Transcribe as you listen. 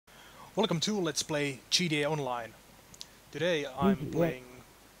Welcome to Let's Play GTA Online. Today I'm Yes. playing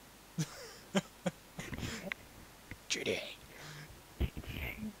GTA.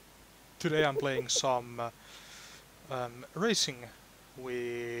 Today I'm playing some racing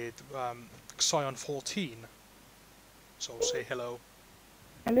with Xion 14. So say hello.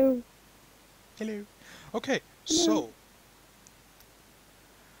 Hello. Hello. Okay, Hello. so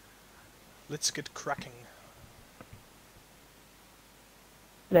let's get cracking.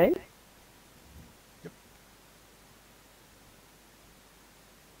 Hello. Yep.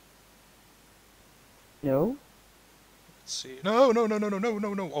 No. Let's see. No, no, no, no, no, no,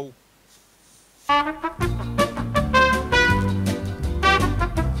 no, no. Oh.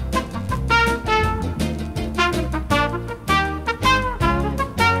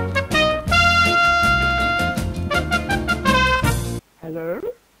 Hello.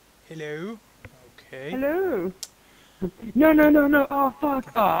 Hello. Okay. Hello. No, no, no, no. Oh, fuck.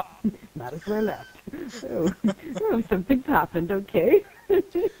 Oh. Matusware left. Oh. Oh, something's happened. Okay.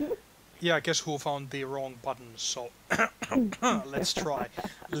 Yeah, I guess who found the wrong button, so let's try.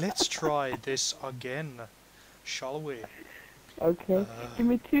 Let's try this again, shall we? Okay. Uh, Give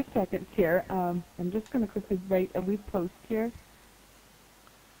me 2 seconds here. I'm just gonna quickly write a wee post here.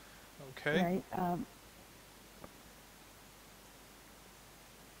 okay. Right.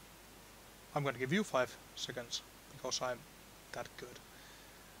 I'm gonna give you 5 seconds, because I'm that good.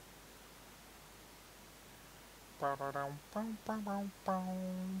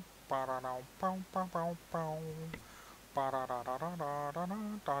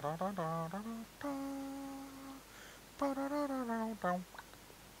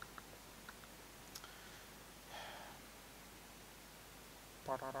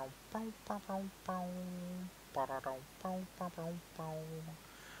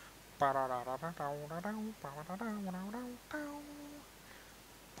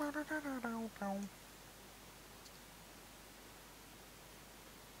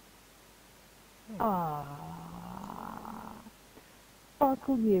 Ah.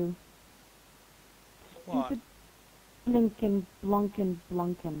 Sparkle you. What? Stupid blinkin' blunkin'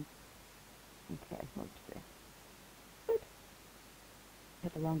 blunkin'. Okay. Let's see.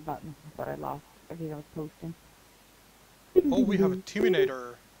 Hit the wrong button. I thought I lost everything I was posting. Oh, we have a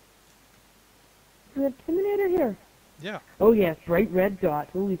Terminator. We have Terminator here. Yeah. Oh yes, bright red dot.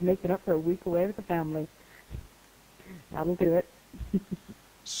 Oh, he's making up for a week away with the family. That'll do it.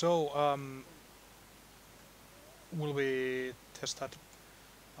 So, will we test that?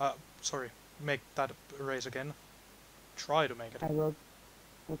 Sorry, make that race again. Try to make it. I will.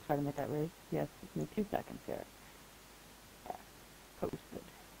 We'll try to make that race. Yes, give me 2 seconds here. Yeah, posted.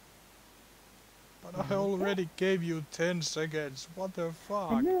 But I already gave you 10 seconds. What the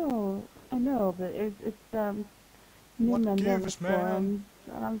fuck? I know, but new What member on the gives, man? forums,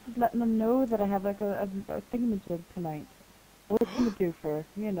 and I'm just letting them know that I have like a thingamajig tonight. What can we do for,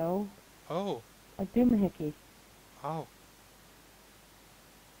 Oh, a doomahickey? oh.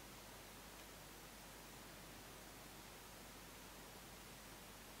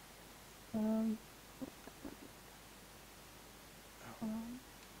 Um, um,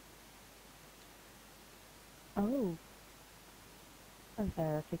 oh, a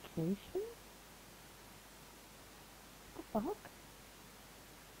verification? What the fuck?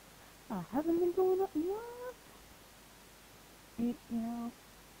 I haven't been going up. What? I'm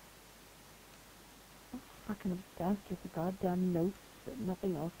fucking obsessed with the goddamn notes that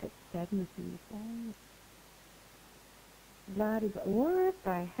nothing else gets said in the single thing. Bloody, what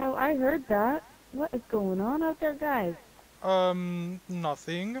the hell? I heard that. What is going on out there, guys?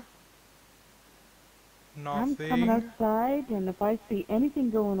 Nothing. I'm coming Nothing. outside, and if I see anything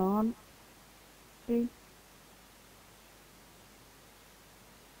going on, see,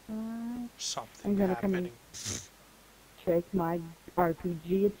 Something I'm gonna come and happening. shake my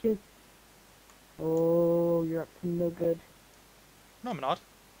RPG at you. Oh, you're up to no good. No, I'm not.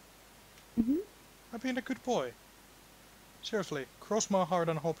 Mhm. I've been a good boy. Seriously, cross my heart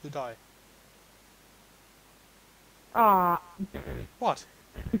and hope you die. Ah. What?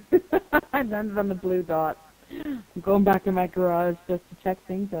 I landed on the blue dot. I'm going back in my garage just to check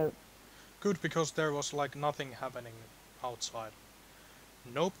things out. Good, because there was like nothing happening outside.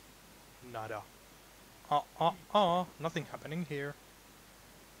 Nope. Nada. Nothing happening here.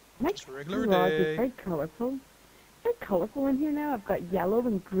 My Just a regular garage is day. very colorful. Very colorful in here now. I've got yellow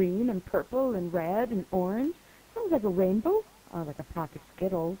and green and purple and red and orange. Sounds like a rainbow. Oh, like a pack of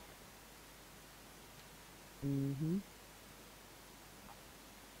Skittles.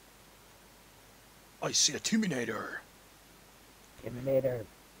 I see a Terminator. Terminator.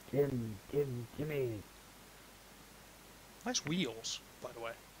 Jimmy. Nice wheels, by the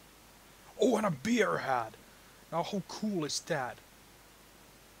way. Oh, and a beer hat. Now, how cool is that?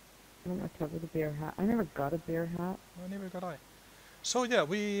 I don't know if I covered the beer hat. I never got a beer hat. Oh, neither got I. So yeah,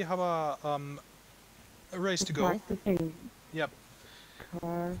 we have a race I'm to go. practicing Yep,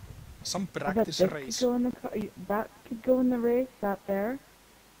 car. some I bet practice this could race. go in the car. That could go in the race. That there.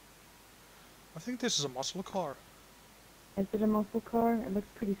 I think this is a muscle car. Is it a muscle car? It looks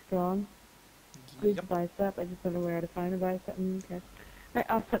pretty strong. Squeeze the Yep. bicep. I just don't know where to find a bicep. Okay. Right,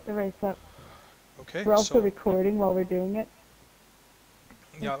 I'll set the race up. Okay, We're also so recording while we're doing it.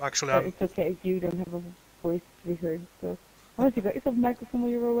 yeah, actually But I'm. it's okay if you don't have a voice to be heard. So, unless you got yourself a microphone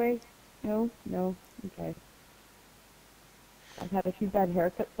while you were away. No, no. Okay. I've had a few bad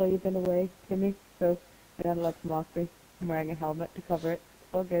haircuts while you've been away, Timmy. So I gotta let them off me. I'm wearing a helmet to cover it.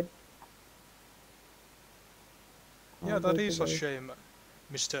 It's all good. Yeah, All that good is a today. shame,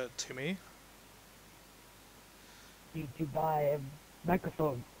 Mr. Timmy. Need to buy a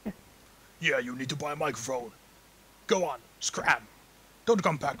microphone. Yeah, you need to buy a microphone. Go on, scram. Don't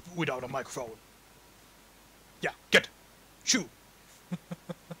come back without a microphone. Yeah, get. Shoo.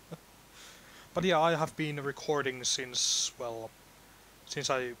 But yeah, I have been recording since, well, since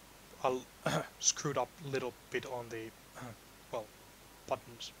I screwed up a little bit on the, well,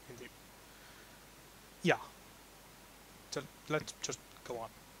 buttons in the... Yeah. Let's just go on.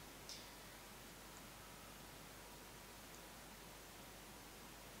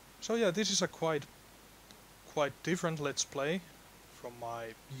 So yeah, this is a quite different Let's Play from my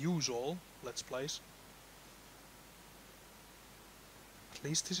usual Let's Plays. At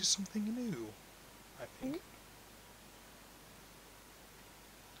least this is something new, I think.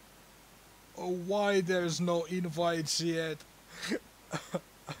 Oh, why there's no invites yet?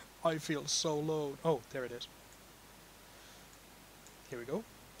 I feel so low. Oh, there it is. Here we go.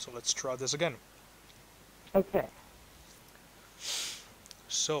 So let's try this again. Okay.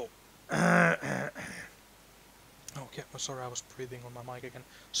 So, okay, I'm sorry, I was breathing on my mic again.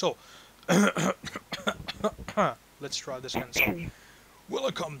 So, let's try this again. So,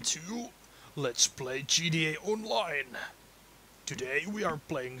 welcome to Let's Play GTA Online. Today we are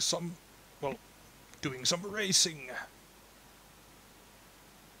playing some, well, doing some racing.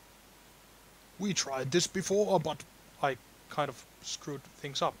 We tried this before, but I kind of screwed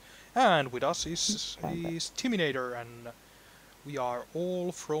things up. And with us is Timinator, and we are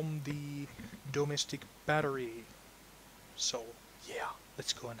all from the domestic battery. So yeah,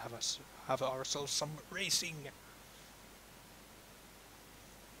 let's go and have ourselves some racing.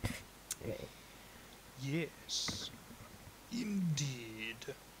 Yes, indeed.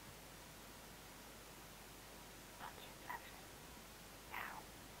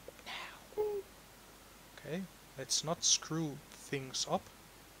 Okay, let's not screw things up.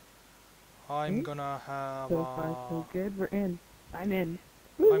 I'm gonna have So far, so good. We're in. I'm in.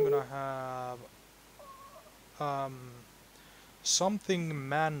 I'm gonna have something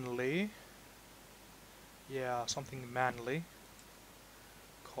manly. Yeah, something manly.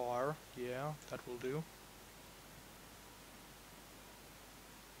 Car, yeah, that will do.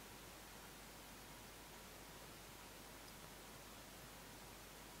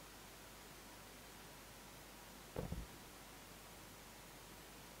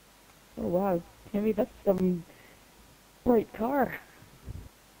 Oh wow, Timmy, that's some bright car.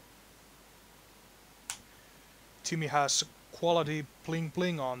 Timmy has quality bling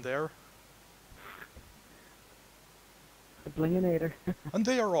bling on there. The blinginator. And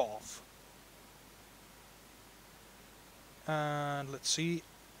they are off. And let's see.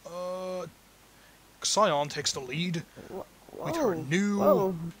 Xion takes the lead with her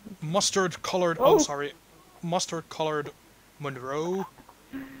new mustard colored. Oh, sorry, mustard colored Monroe.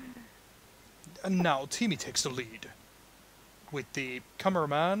 And now Timmy takes the lead with the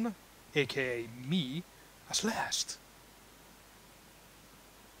cameraman, aka me, as last.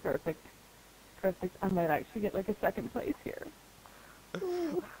 Perfect. Perfect. I might actually get like a second place here.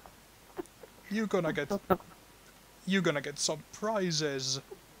 You're gonna get some prizes.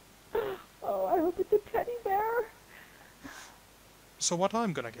 Oh, I hope it's a teddy bear. So what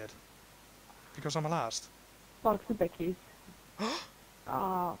I'm gonna get? Because I'm last. Box of Bickies.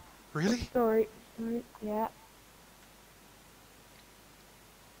 Oh. Really? Sorry. Yeah.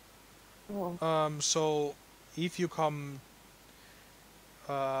 Oh. So if you come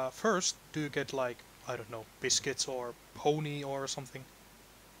first, do you get like, I don't know, biscuits or pony or something?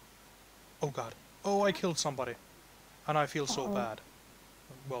 Oh god. Oh, I killed somebody. And I feel so bad.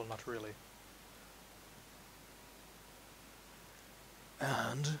 Well, not really.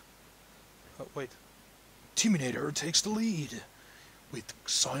 And... wait. Timinator takes the lead, with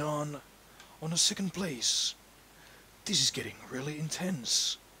Xion on a second place. This is getting really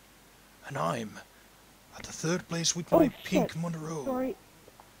intense. And I'm at the third place with Oh my shit! pink Monroe. Sorry.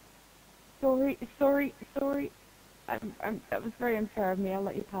 That was very unfair of me. I'll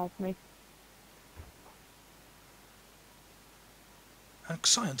let you pass me. And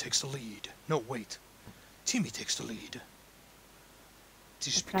Xion takes the lead. No, wait. Timmy takes the lead.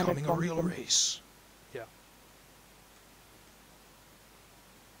 This is becoming a real race. Yeah.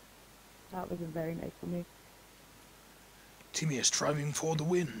 That was very nice of me. Timmy is driving for the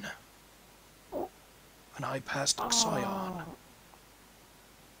win. And I passed Xion.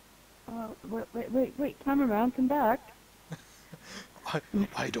 Wait, cameraman, come back.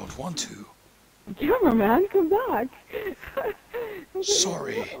 I don't want to. Cameraman, come back.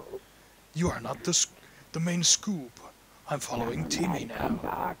 Sorry. You are not the main scoop. I'm following Timmy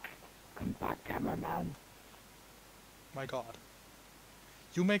now. Come back, cameraman. My god.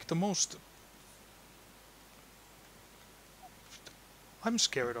 You make the most... I'm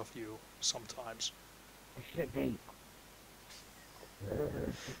scared of you sometimes. Should be.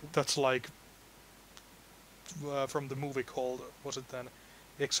 That's like from the movie called, was it then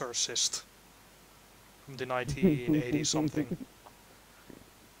Exorcist? From the 1980 something.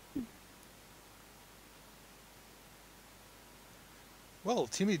 Well,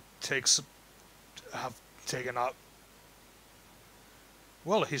 Timmy have taken up.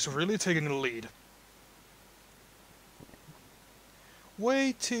 Well, he's really taking the lead.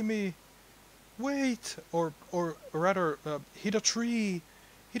 Wait, Timmy! Wait! Or rather, hit a tree!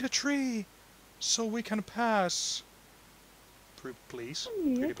 Hit a tree! So we can pass! Please?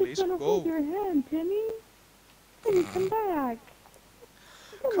 Timmy, Pretty please? I just want to hold your hand, Timmy. Timmy, come back.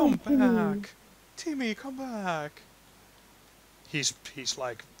 Come on, back! Timmy, come back! He's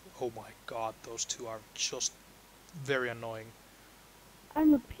like, oh my god, those two are just very annoying.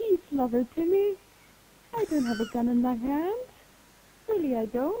 I'm a peace lover, Timmy. I don't have a gun in my hand. Really, I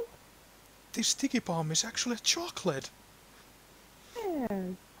don't. This sticky bomb is actually chocolate. Yes.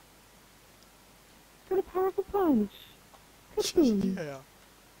 Got a powerful punch. Kaboom. Yeah.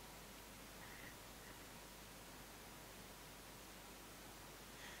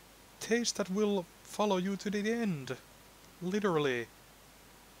 Taste that will follow you to the end. Literally.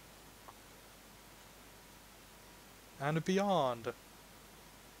 And beyond.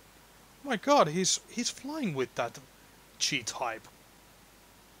 Oh my god, he's flying with that G-type.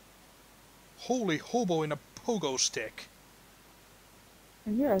 Holy hobo in a pogo stick.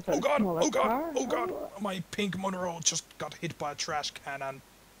 And here's a smaller car. Oh god, my pink Monroe just got hit by a trash can and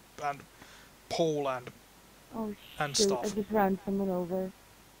pole and shoot, stuff. I just ran someone over.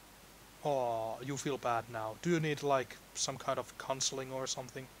 Oh, you feel bad now. Do you need like some kind of counseling or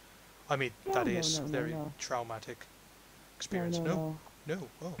something? I mean, No, that is no, very no. traumatic experience. No.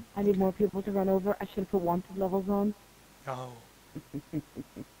 Oh. I need more people to run over. I should have put wanted levels on. Oh.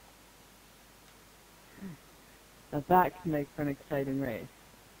 Now that can make for an exciting race.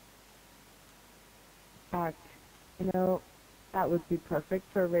 In fact, that would be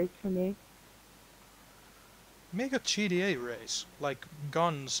perfect for a race for me. Make a GTA race, like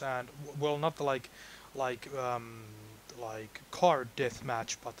guns and well, not like car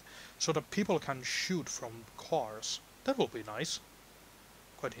deathmatch, but so that people can shoot from cars. That will be nice.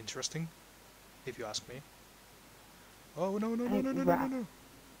 Quite interesting, if you ask me. Oh no.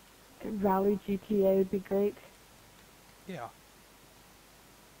 Rally GTA would be great. Yeah.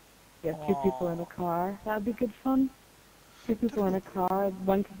 Yeah, two people in a car. That would be good fun. Two people in a car.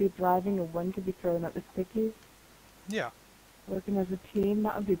 One could be driving and one could be throwing out the stickies. Yeah. Working as a team.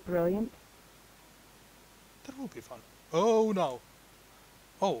 That would be brilliant. That will be fun. Oh no.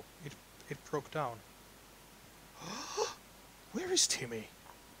 Oh, it broke down. Where is Timmy?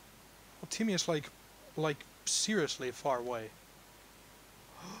 Well, Timmy is like seriously far away.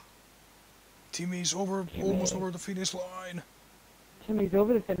 Timmy's almost over the finish line. Timmy's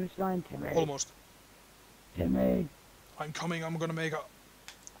over the finish line, Timmy. Almost. Timmy. I'm coming. I'm gonna make a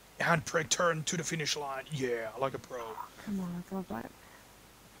handbrake turn to the finish line. Yeah, like a pro. Come on, go back.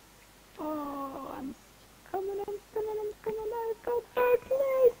 Oh, I'm coming. I got third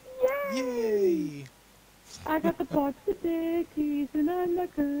place. Yay! I got the box of dickies and I'm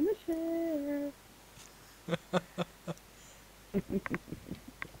not gonna share.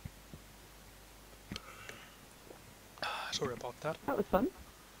 Sorry about that. That was fun.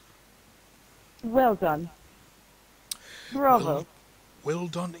 Well done. Bravo. Well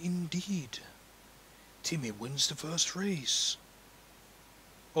done indeed. Timmy wins the first race.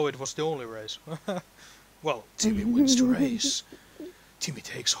 Oh, it was the only race. Well, Timmy wins the race. Timmy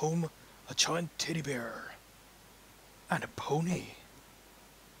takes home a giant teddy bear. And a pony.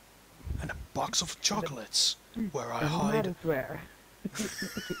 And a box of chocolates. Where I hide... Matusware.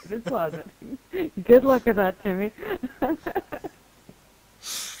 This wasn't. Good luck with that, Timmy.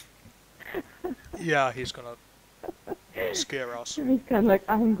 Yeah, he's gonna scare us. Timmy's kind of like,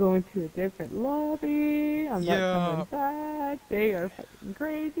 I'm going to a different lobby. I'm not Yeah, coming back. They are fucking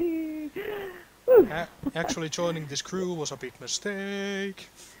crazy. Whew. actually joining this crew was a big mistake.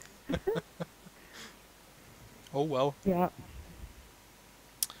 Oh well. Yeah.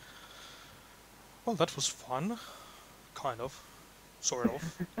 Well, that was fun. Kind of. Sort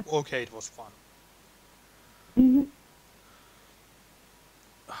of. Okay, it was fun. Hmm.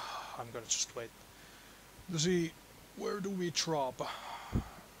 I'm gonna just wait to see where do we drop.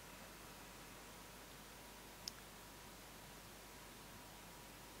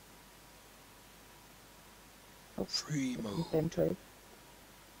 Oh, Free this is the same mode. place.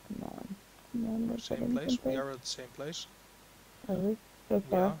 Come on. Come on, let's get Same in the place. same We place. are at the same place. At least so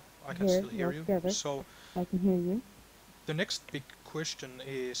far. Yeah, I can Here, still we're hear all you. together. So I can hear you. the next big question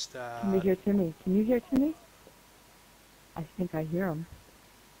is Can we that hear Timmy? Can you hear Timmy? I think I hear him.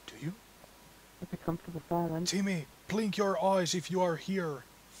 do you? It's a comfortable silence. Timmy, blink your eyes if you are here.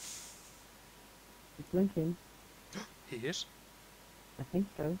 He's blinking. He is? I think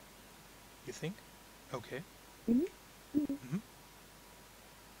so. You think? Okay. Hmm. Hmm. Hmm.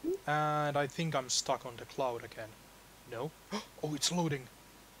 And I think I'm stuck on the cloud again. No? Oh, it's loading.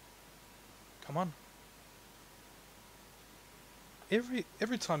 Come on.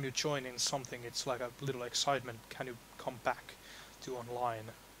 Every time you join in something, it's like a little excitement. Can you come back to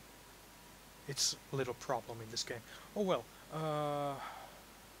online? It's a little problem in this game. Oh well.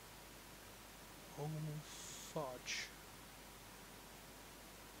 Oh fudge.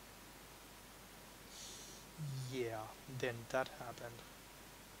 Yeah. Then that happened.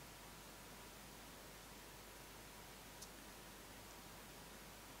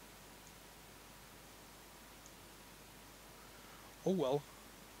 Oh well.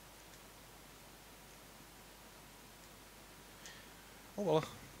 Oh well.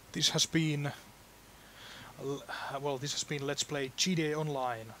 This has been. Well, this has been Let's Play GTA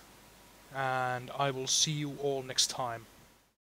Online, and I will see you all next time.